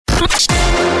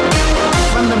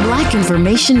From the Black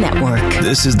Information Network,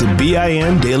 this is the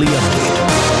BIN Daily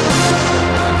Update.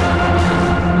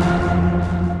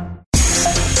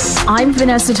 I'm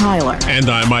Vanessa Tyler. And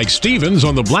I'm Mike Stevens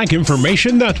on the Black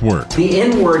Information Network. The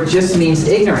N-word just means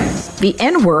ignorant. The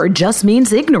N-word just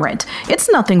means ignorant. It's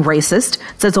nothing racist,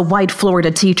 says a white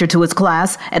Florida teacher to his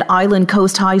class at Island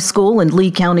Coast High School in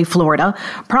Lee County, Florida.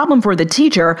 Problem for the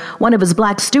teacher, one of his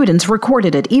black students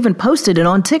recorded it, even posted it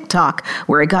on TikTok,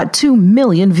 where it got 2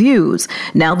 million views.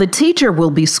 Now the teacher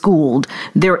will be schooled.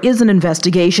 There is an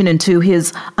investigation into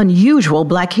his unusual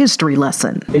Black history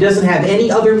lesson. It doesn't have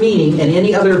any other meaning and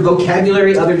any other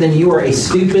vocabulary other than you are a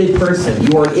stupid person.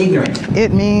 You are ignorant.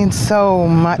 It means so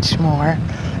much more.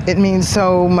 It means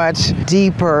so much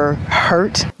deeper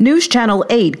hurt. News Channel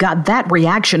 8 got that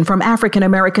reaction from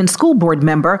African-American school board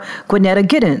member Quinetta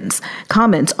Giddens.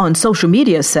 Comments on social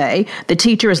media say the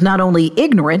teacher is not only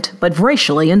ignorant, but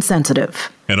racially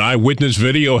insensitive. An eyewitness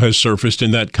video has surfaced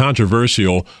in that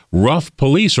controversial rough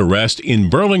police arrest in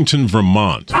Burlington,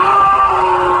 Vermont.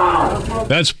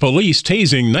 That's police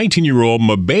tasing 19-year-old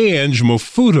Mabange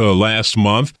Mafuta last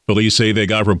month. Police say they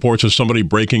got reports of somebody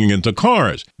breaking into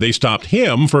cars. They stopped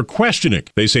him for questioning.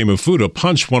 They say Mafuta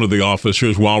punched one of the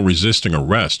officers while resisting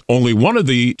arrest. Only one of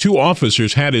the two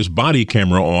officers had his body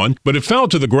camera on, but it fell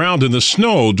to the ground in the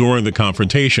snow during the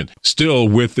confrontation. Still,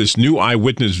 with this new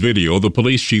eyewitness video, the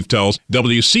police chief tells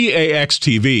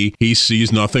WCAX-TV he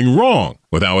sees nothing wrong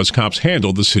with how his cops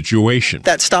handled the situation.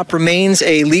 That stop remains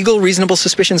a legal, reasonable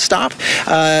suspicion stop.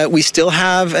 We still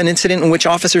have an incident in which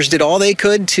officers did all they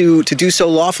could to do so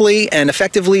lawfully and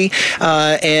effectively,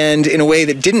 and in a way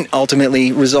that didn't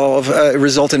ultimately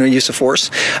result in a use of force.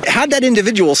 Had that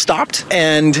individual stopped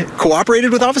and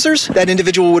cooperated with officers, that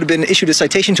individual would have been issued a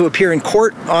citation to appear in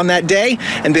court on that day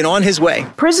and been on his way.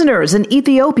 Prisoners in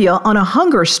Ethiopia on a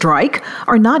hunger strike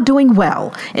are not doing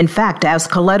well. In fact, as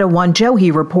Coletta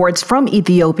Wanjohi reports from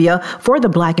Ethiopia for the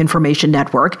Black Information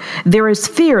Network, there is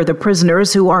fear the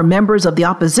prisoners who are members of the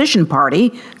opposition party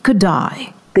could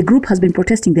die. The group has been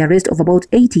protesting the arrest of about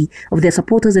 80 of their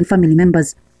supporters and family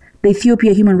members. The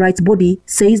Ethiopia Human Rights Body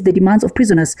says the demands of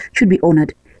prisoners should be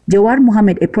honored. Jawar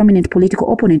Mohammed, a prominent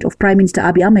political opponent of Prime Minister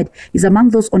Abiy Ahmed, is among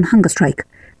those on hunger strike.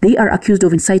 They are accused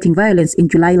of inciting violence in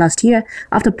July last year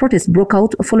after protests broke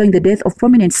out following the death of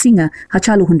prominent singer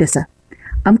Hachalu Hundessa.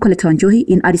 I'm Coletta Wanjohi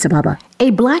in Addis Ababa.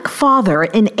 A black father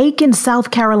in Aiken,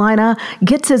 South Carolina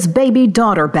gets his baby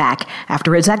daughter back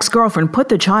after his ex-girlfriend put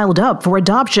the child up for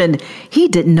adoption. He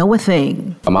didn't know a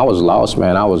thing. I was lost,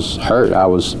 man. I was hurt. I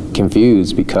was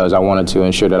confused because I wanted to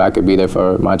ensure that I could be there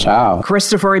for my child.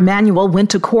 Christopher Emmanuel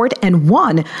went to court and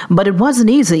won, but it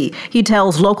wasn't easy. He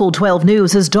tells Local 12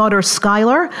 News his daughter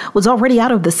Skylar was already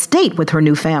out of the state with her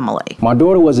new family. My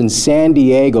daughter was in San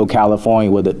Diego,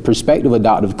 California with a prospective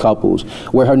adoptive couples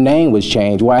where her name was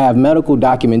changed, where I have medical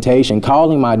documentation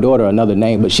calling my daughter another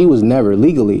name, but she was never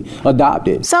legally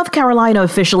adopted. South Carolina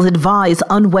officials advise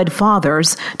unwed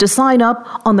fathers to sign up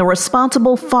on the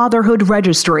Responsible Fatherhood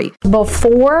Registry.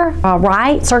 Before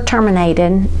rights are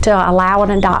terminated to allow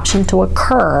an adoption to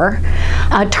occur,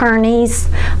 attorneys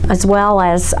as well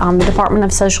as the Department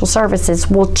of Social Services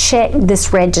will check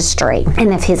this registry.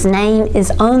 And if his name is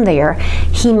on there,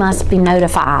 he must be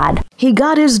notified. He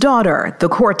got his daughter, the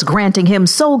courts granting him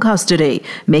sole custody,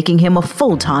 making him a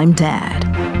full-time dad.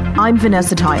 I'm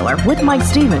Vanessa Tyler with Mike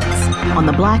Stevens on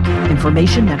the Black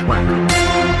Information Network.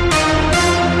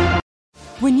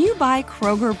 When you buy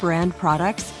Kroger brand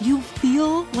products, you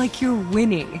feel like you're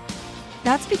winning.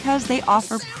 That's because they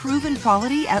offer proven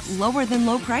quality at lower than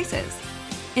low prices.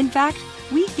 In fact,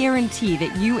 we guarantee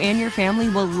that you and your family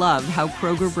will love how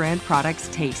Kroger brand products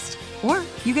taste, or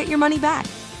you get your money back.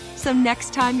 So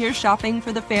next time you're shopping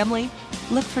for the family,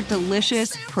 look for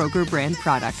delicious Kroger brand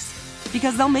products,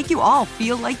 because they'll make you all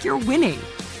feel like you're winning.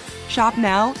 Shop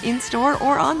now, in-store,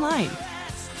 or online.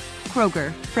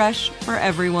 Kroger, fresh for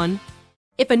everyone.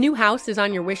 If a new house is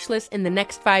on your wish list in the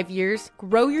next 5 years,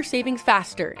 grow your savings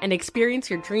faster and experience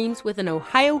your dreams with an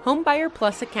Ohio Homebuyer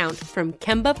Plus account from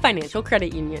Kemba Financial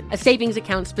Credit Union. A savings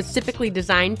account specifically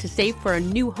designed to save for a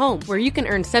new home, where you can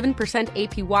earn 7%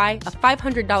 APY,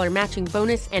 a $500 matching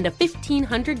bonus, and a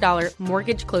 $1,500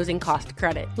 mortgage closing cost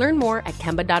credit. Learn more at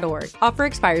Kemba.org. Offer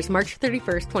expires March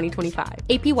 31st, 2025.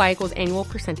 APY equals annual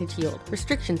percentage yield.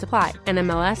 Restrictions apply.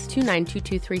 NMLS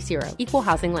 292230. Equal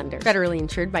housing lender. Federally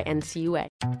insured by NCUA.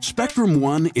 Spectrum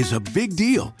One is a big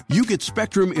deal. You get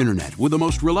Spectrum Internet with the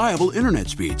most reliable internet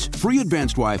speeds, free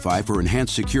advanced Wi-Fi for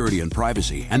enhanced security and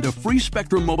privacy, and a free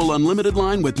Spectrum Mobile Unlimited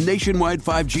line with nationwide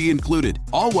 5G included,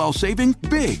 all while saving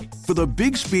big. For the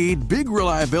big speed, big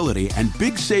reliability, and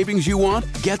big savings you want,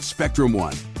 get Spectrum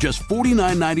One. Just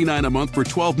 $49.99 a month for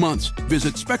 12 months.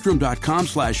 Visit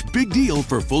spectrum.com/big deal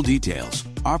for full details.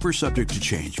 Offer subject to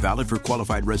change. Valid for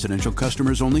qualified residential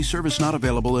customers only. Service not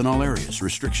available in all areas.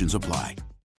 Restrictions apply.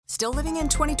 Still living in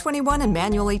 2021 and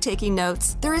manually taking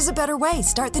notes? There is a better way.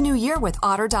 Start the new year with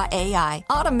Otter.ai.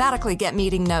 Automatically get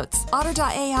meeting notes.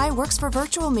 Otter.ai works for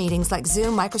virtual meetings like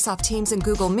Zoom, Microsoft Teams, and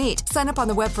Google Meet. Sign up on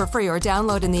the web for free or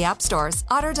download in the app stores.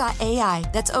 Otter.ai.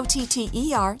 That's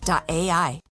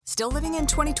OTTER.ai. Still living in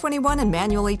 2021 and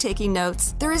manually taking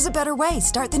notes? There is a better way.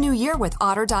 Start the new year with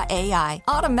Otter.ai.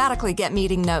 Automatically get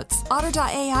meeting notes.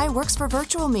 Otter.ai works for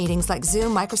virtual meetings like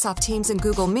Zoom, Microsoft Teams, and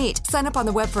Google Meet. Sign up on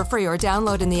the web for free or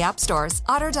download in the app stores.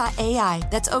 Otter.ai.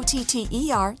 That's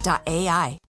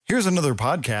OTTER.ai. Here's another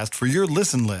podcast for your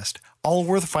listen list.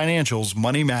 Allworth Financial's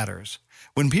Money Matters.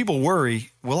 When people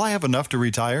worry, will I have enough to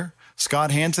retire?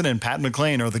 Scott Hansen and Pat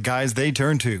McClain are the guys they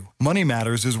turn to. Money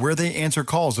Matters is where they answer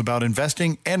calls about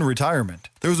investing and retirement.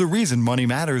 There's a reason Money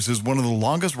Matters is one of the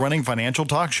longest-running financial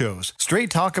talk shows.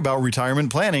 Straight talk about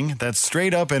retirement planning that's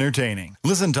straight up entertaining.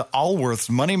 Listen to Allworth's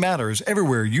Money Matters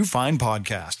everywhere you find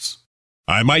podcasts.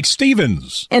 I'm Mike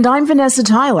Stevens. And I'm Vanessa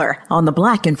Tyler on the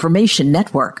Black Information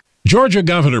Network. Georgia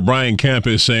Governor Brian Kemp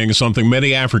is saying something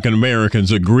many African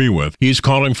Americans agree with. He's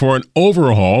calling for an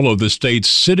overhaul of the state's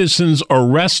citizens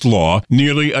arrest law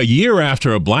nearly a year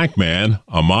after a black man,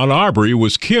 Ahmaud Arbery,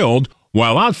 was killed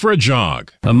while out for a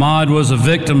jog. Ahmaud was a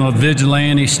victim of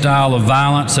vigilante style of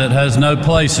violence that has no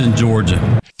place in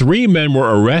Georgia. 3 men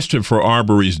were arrested for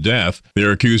Arbery's death.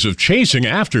 They're accused of chasing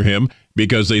after him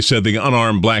because they said the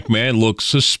unarmed black man looked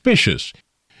suspicious.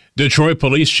 Detroit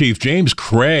Police Chief James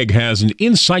Craig has an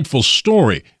insightful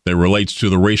story that relates to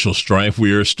the racial strife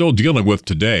we are still dealing with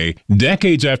today,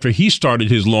 decades after he started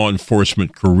his law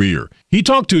enforcement career. He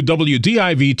talked to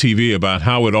WDIV-TV about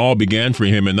how it all began for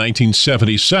him in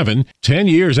 1977, 10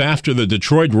 years after the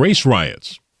Detroit race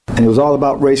riots. And it was all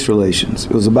about race relations.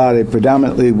 It was about a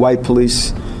predominantly white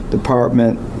police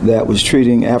department that was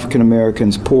treating African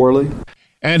Americans poorly.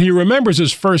 And he remembers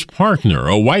his first partner,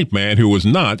 a white man who was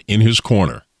not in his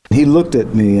corner. He looked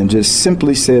at me and just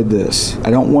simply said this: I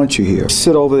don't want you here.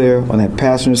 Sit over there on that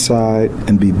passenger side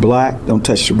and be black. Don't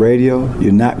touch the radio.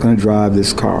 You're not going to drive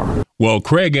this car. Well,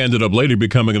 Craig ended up later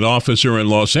becoming an officer in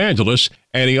Los Angeles,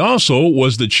 and he also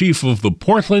was the chief of the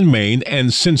Portland, Maine,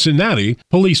 and Cincinnati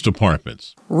police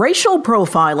departments. Racial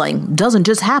profiling doesn't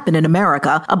just happen in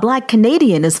America. A black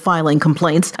Canadian is filing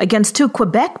complaints against 2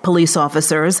 Quebec police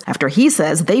officers after he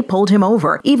says they pulled him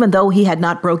over, even though he had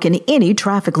not broken any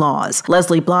traffic laws.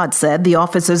 Leslie Blott said the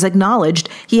officers acknowledged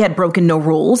he had broken no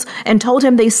rules and told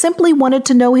him they simply wanted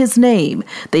to know his name.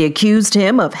 They accused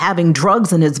him of having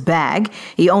drugs in his bag.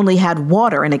 He only had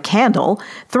water and a candle.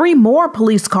 3 more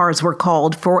police cars were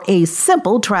called for a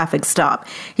simple traffic stop.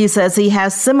 He says he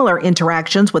has similar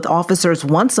interactions with officers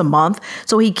once a month,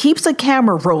 so he keeps a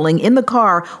camera rolling in the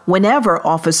car whenever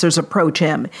officers approach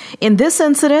him. In this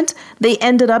incident, they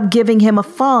ended up giving him a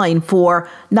fine for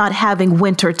not having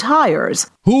winter tires.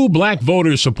 Who black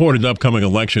voters support in upcoming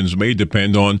elections may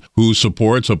depend on who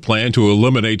supports a plan to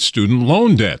eliminate student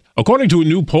loan debt. According to a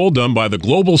new poll done by the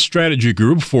Global Strategy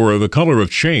Group for the Color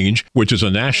of Change, which is a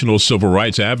national civil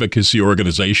rights advocacy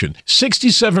organization,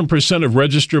 67% of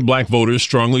registered black voters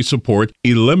strongly support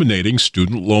eliminating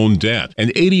student loan debt, and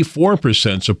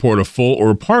 84% support a full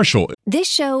or partial. This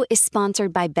show is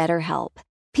sponsored by BetterHelp.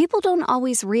 People don't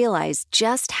always realize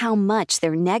just how much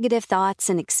their negative thoughts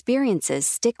and experiences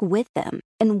stick with them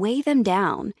and weigh them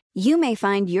down. You may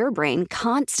find your brain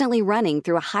constantly running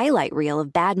through a highlight reel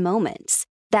of bad moments.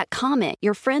 That comment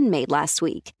your friend made last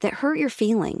week that hurt your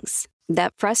feelings.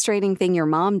 That frustrating thing your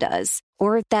mom does.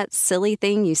 Or that silly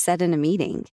thing you said in a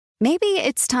meeting. Maybe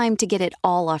it's time to get it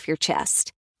all off your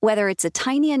chest. Whether it's a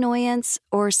tiny annoyance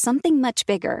or something much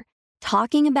bigger,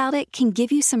 talking about it can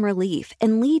give you some relief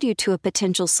and lead you to a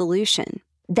potential solution.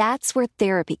 That's where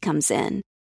therapy comes in.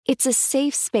 It's a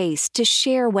safe space to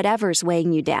share whatever's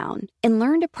weighing you down and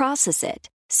learn to process it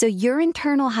so your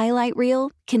internal highlight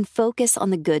reel can focus on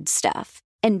the good stuff.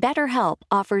 And BetterHelp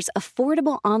offers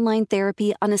affordable online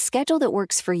therapy on a schedule that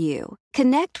works for you.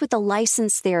 Connect with a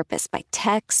licensed therapist by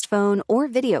text, phone, or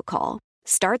video call.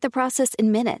 Start the process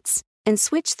in minutes and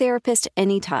switch therapist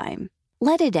anytime.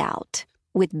 Let it out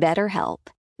with BetterHelp.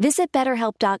 Visit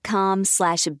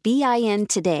BetterHelp.com/BIN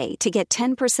today to get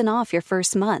 10% off your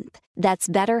first month. That's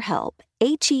BetterHelp,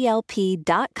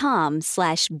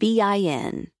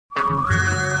 HELP.com/BIN.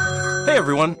 Hey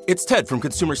everyone, it's Ted from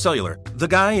Consumer Cellular, the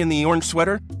guy in the orange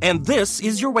sweater, and this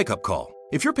is your wake-up call.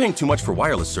 If you're paying too much for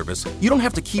wireless service, you don't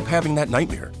have to keep having that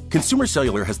nightmare. Consumer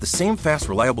Cellular has the same fast,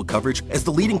 reliable coverage as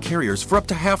the leading carriers for up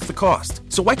to half the cost.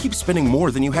 So why keep spending more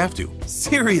than you have to?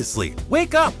 Seriously,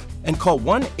 wake up and call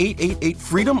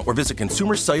 1-888-FREEDOM or visit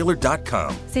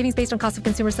consumercellular.com. Savings based on cost of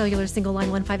Consumer Cellular single line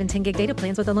 1, 5, and 10 gig data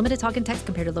plans with unlimited talk and text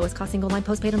compared to lowest cost single line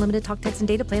postpaid unlimited talk, text, and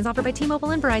data plans offered by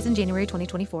T-Mobile and Verizon January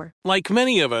 2024. Like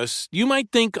many of us, you might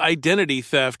think identity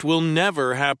theft will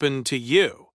never happen to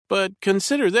you. But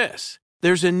consider this.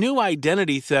 There's a new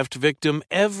identity theft victim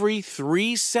every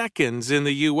 3 seconds in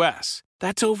the U.S.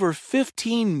 That's over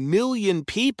 15 million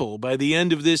people by the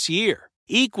end of this year,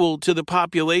 equal to the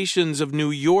populations of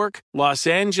New York, Los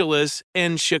Angeles,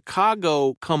 and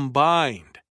Chicago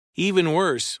combined. Even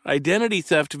worse, identity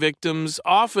theft victims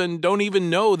often don't even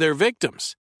know they're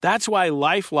victims. That's why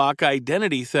LifeLock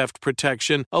Identity Theft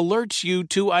Protection alerts you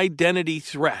to identity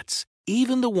threats,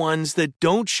 even the ones that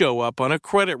don't show up on a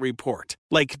credit report,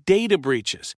 like data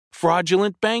breaches,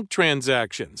 fraudulent bank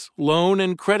transactions, loan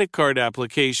and credit card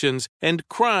applications, and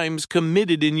crimes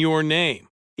committed in your name.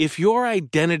 If your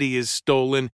identity is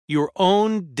stolen, your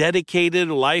own dedicated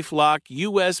LifeLock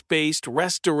U.S.-based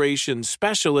restoration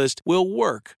specialist will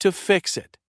work to fix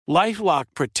it. LifeLock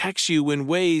protects you in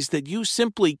ways that you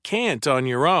simply can't on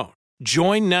your own.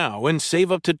 Join now and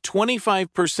save up to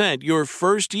 25% your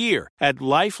first year at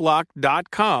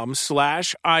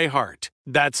LifeLock.com/iHeart.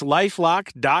 That's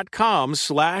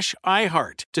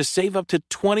LifeLock.com/iHeart to save up to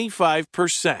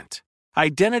 25%.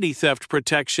 Identity theft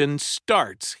protection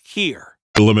starts here.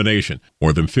 Elimination.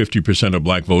 More than 50% of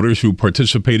black voters who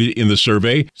participated in the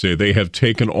survey say they have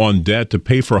taken on debt to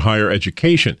pay for higher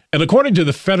education. And according to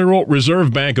the Federal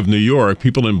Reserve Bank of New York,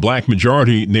 people in black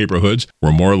majority neighborhoods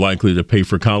were more likely to pay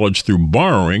for college through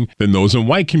borrowing than those in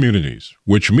white communities,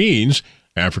 which means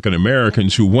African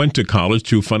Americans who went to college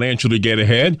to financially get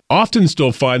ahead often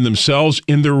still find themselves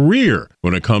in the rear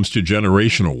when it comes to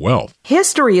generational wealth.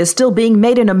 History is still being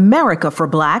made in America for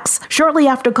blacks. Shortly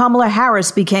after Kamala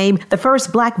Harris became the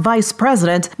first black vice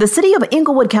president, the city of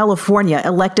Inglewood, California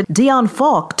elected Dion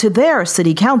Falk to their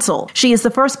city council. She is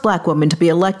the first black woman to be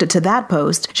elected to that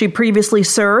post. She previously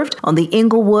served on the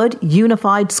Inglewood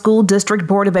Unified School District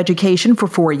Board of Education for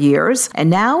 4 years, and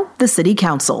now the city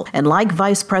council. And like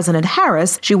Vice President Harris,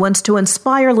 she wants to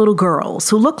inspire little girls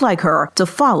who look like her to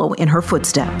follow in her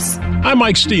footsteps. I'm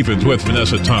Mike Stevens with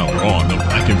Vanessa Tyler on the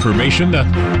Black Information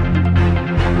Network.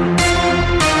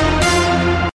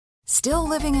 Still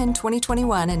living in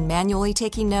 2021 and manually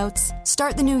taking notes?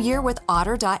 Start the new year with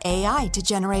Otter.ai to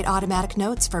generate automatic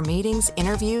notes for meetings,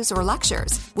 interviews, or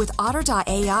lectures. With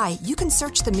Otter.ai, you can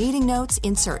search the meeting notes,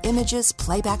 insert images,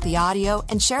 play back the audio,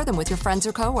 and share them with your friends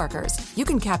or coworkers. You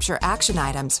can capture action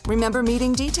items, remember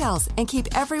meeting details, and keep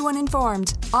everyone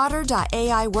informed.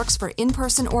 Otter.ai works for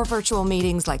in-person or virtual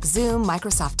meetings like Zoom,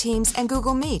 Microsoft Teams, and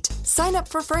Google Meet. Sign up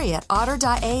for free at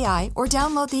Otter.ai or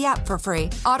download the app for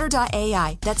free.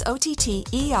 Otter.ai, that's OTTER.ai.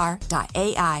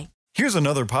 Here's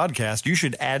another podcast you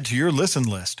should add to your listen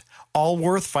list.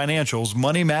 Allworth Financial's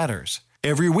Money Matters.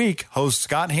 Every week, hosts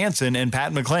Scott Hansen and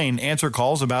Pat McClain answer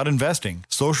calls about investing,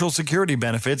 Social Security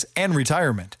benefits, and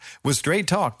retirement with straight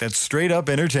talk that's straight up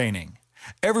entertaining.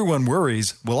 Everyone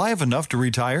worries, will I have enough to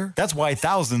retire? That's why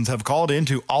thousands have called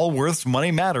into Allworth's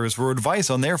Money Matters for advice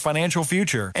on their financial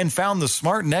future and found the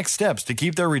smart next steps to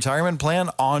keep their retirement plan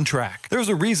on track. There's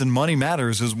a reason Money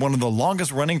Matters is one of the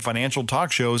longest running financial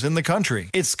talk shows in the country.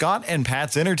 It's Scott and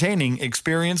Pat's entertaining,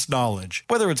 experienced knowledge.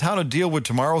 Whether it's how to deal with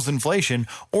tomorrow's inflation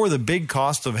or the big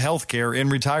costs of healthcare in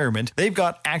retirement, they've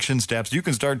got action steps you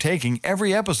can start taking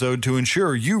every episode to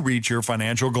ensure you reach your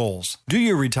financial goals. Do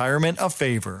your retirement a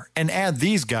favor and add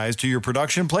these guys to your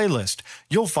production playlist.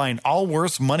 You'll find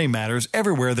Allworth's Money Matters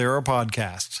everywhere there are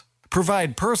podcasts.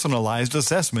 Provide personalized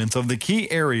assessments of the key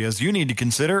areas you need to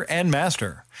consider and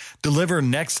master. Deliver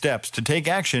next steps to take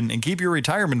action and keep your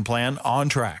retirement plan on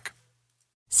track.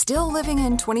 Still living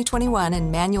in 2021 and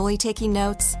manually taking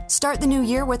notes? Start the new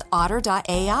year with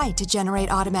Otter.ai to generate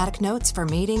automatic notes for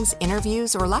meetings,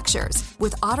 interviews, or lectures.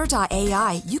 With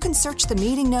Otter.ai, you can search the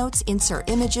meeting notes, insert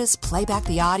images, play back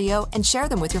the audio, and share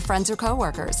them with your friends or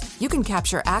coworkers. You can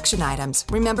capture action items,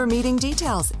 remember meeting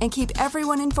details, and keep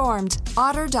everyone informed.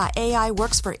 Otter.ai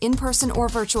works for in-person or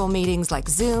virtual meetings like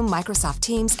Zoom, Microsoft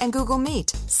Teams, and Google Meet.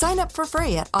 Sign up for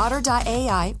free at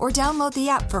Otter.ai or download the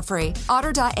app for free.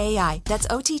 Otter.ai, that's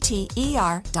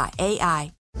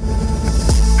OTTER.ai.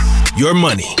 your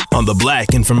money on the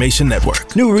Black Information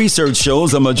Network. New research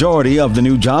shows a majority of the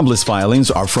new jobless filings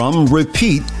are from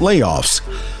repeat layoffs.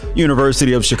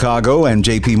 University of Chicago and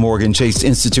J.P. Morgan Chase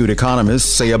Institute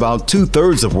economists say about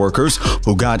 2/3 of workers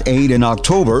who got aid in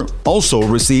October also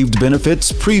received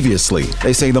benefits previously.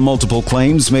 They say the multiple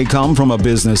claims may come from a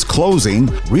business closing,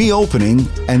 reopening,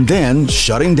 and then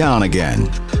shutting down again.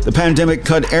 The pandemic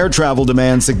cut air travel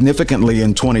demand significantly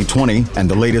in 2020, and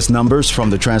the latest numbers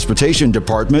from the Transportation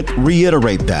Department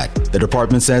reiterate that. The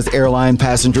department says airline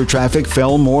passenger traffic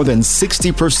fell more than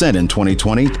 60% in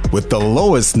 2020, with the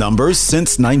lowest numbers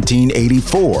since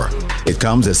 1984. It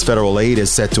comes as federal aid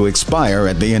is set to expire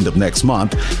at the end of next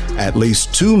month. At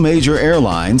least two major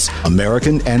airlines,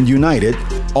 American and United,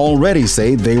 already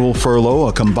say they will furlough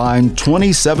a combined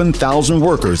 27,000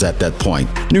 workers at that point.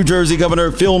 New Jersey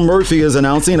Governor Phil Murphy is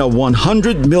announcing a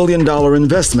 $100 million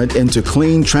investment into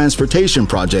clean transportation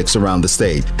projects around the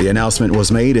state. The announcement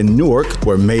was made in Newark,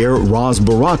 where Mayor Ras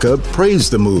Baraka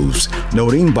praised the moves,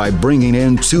 noting by bringing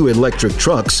in 2 electric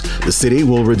trucks, the city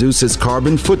will reduce its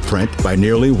carbon footprint by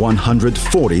nearly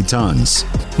 140 tons.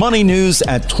 Money news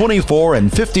at 24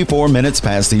 and 54 minutes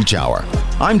past each hour.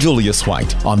 I'm Julius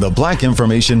White on the Black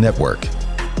Information Network.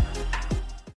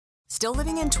 Still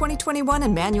living in 2021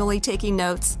 and manually taking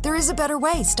notes? There is a better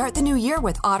way. Start the new year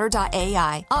with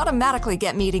Otter.ai. Automatically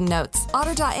get meeting notes.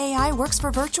 Otter.ai works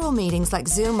for virtual meetings like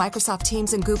Zoom, Microsoft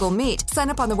Teams, and Google Meet. Sign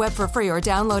up on the web for free or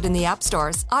download in the app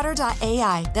stores.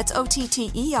 Otter.ai. That's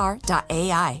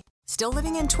OTTER.ai. Still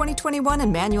living in 2021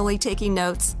 and manually taking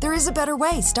notes? There is a better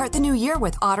way. Start the new year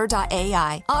with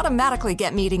Otter.ai. Automatically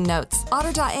get meeting notes.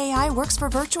 Otter.ai works for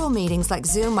virtual meetings like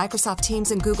Zoom, Microsoft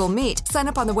Teams, and Google Meet. Sign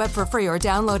up on the web for free or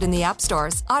download in the app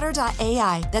stores.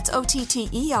 Otter.ai. That's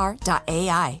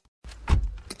OTTER.ai.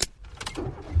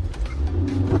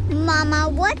 Mama,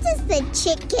 what does the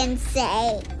chicken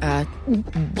say?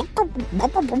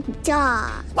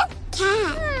 Dog.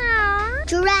 Cat.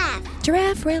 Giraffe.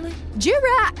 Giraffe, really?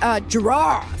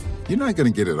 Giraffe. You're not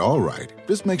going to get it all right.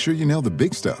 Just make sure you nail the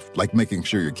big stuff, like making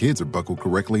sure your kids are buckled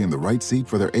correctly in the right seat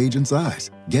for their age and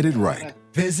size. Get it right.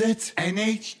 Visit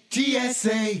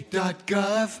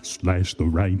NHTSA.gov/the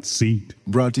right seat.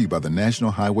 Brought to you by the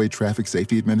National Highway Traffic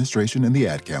Safety Administration and the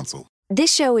Ad Council.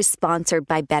 This show is sponsored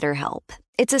by BetterHelp.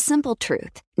 It's a simple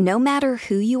truth. No matter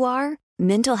who you are,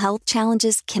 mental health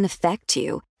challenges can affect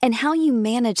you, and how you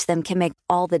manage them can make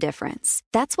all the difference.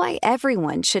 That's why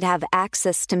everyone should have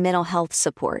access to mental health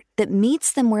support that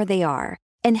meets them where they are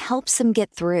and helps them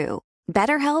get through.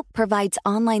 BetterHelp provides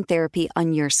online therapy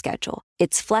on your schedule.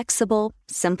 It's flexible,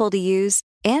 simple to use,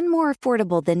 and more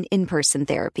affordable than in-person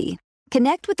therapy.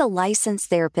 Connect with a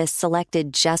licensed therapist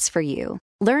selected just for you.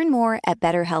 Learn more at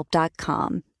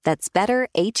BetterHelp.com. That's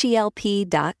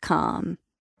BetterHelp.com.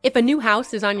 If a new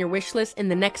house is on your wish list in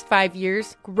the next 5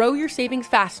 years, grow your savings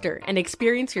faster and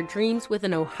experience your dreams with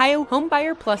an Ohio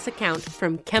Homebuyer Plus account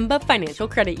from Kemba Financial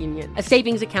Credit Union. A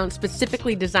savings account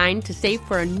specifically designed to save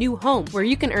for a new home, where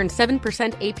you can earn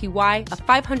 7% APY, a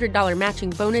 $500 matching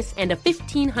bonus, and a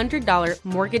 $1,500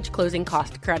 mortgage closing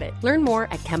cost credit. Learn more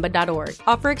at Kemba.org.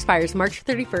 Offer expires March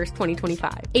 31st,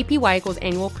 2025. APY equals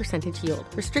annual percentage yield.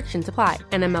 Restrictions apply.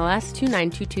 NMLS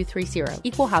 292230.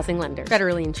 Equal housing lender.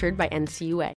 Federally insured by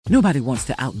NCUA. Nobody wants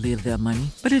to outlive their money,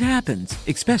 but it happens,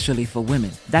 especially for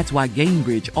women. That's why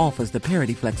Gainbridge offers the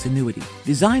Parity Flex annuity,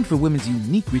 designed for women's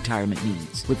unique retirement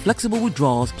needs, with flexible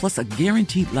withdrawals plus a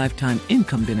guaranteed lifetime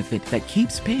income benefit that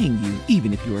keeps paying you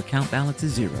even if your account balance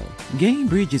is zero.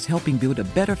 Gainbridge is helping build a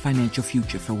better financial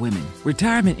future for women.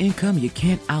 Retirement income you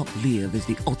can't outlive is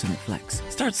the ultimate flex.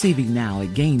 Start saving now at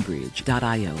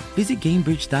Gainbridge.io. Visit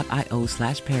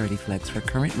Gainbridge.io/ParityFlex for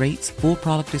current rates, full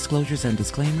product disclosures and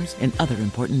disclaimers, and other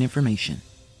important information.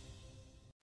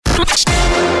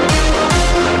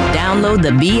 Download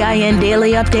the BIN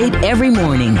Daily Update every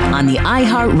morning on the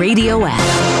iHeartRadio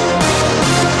app.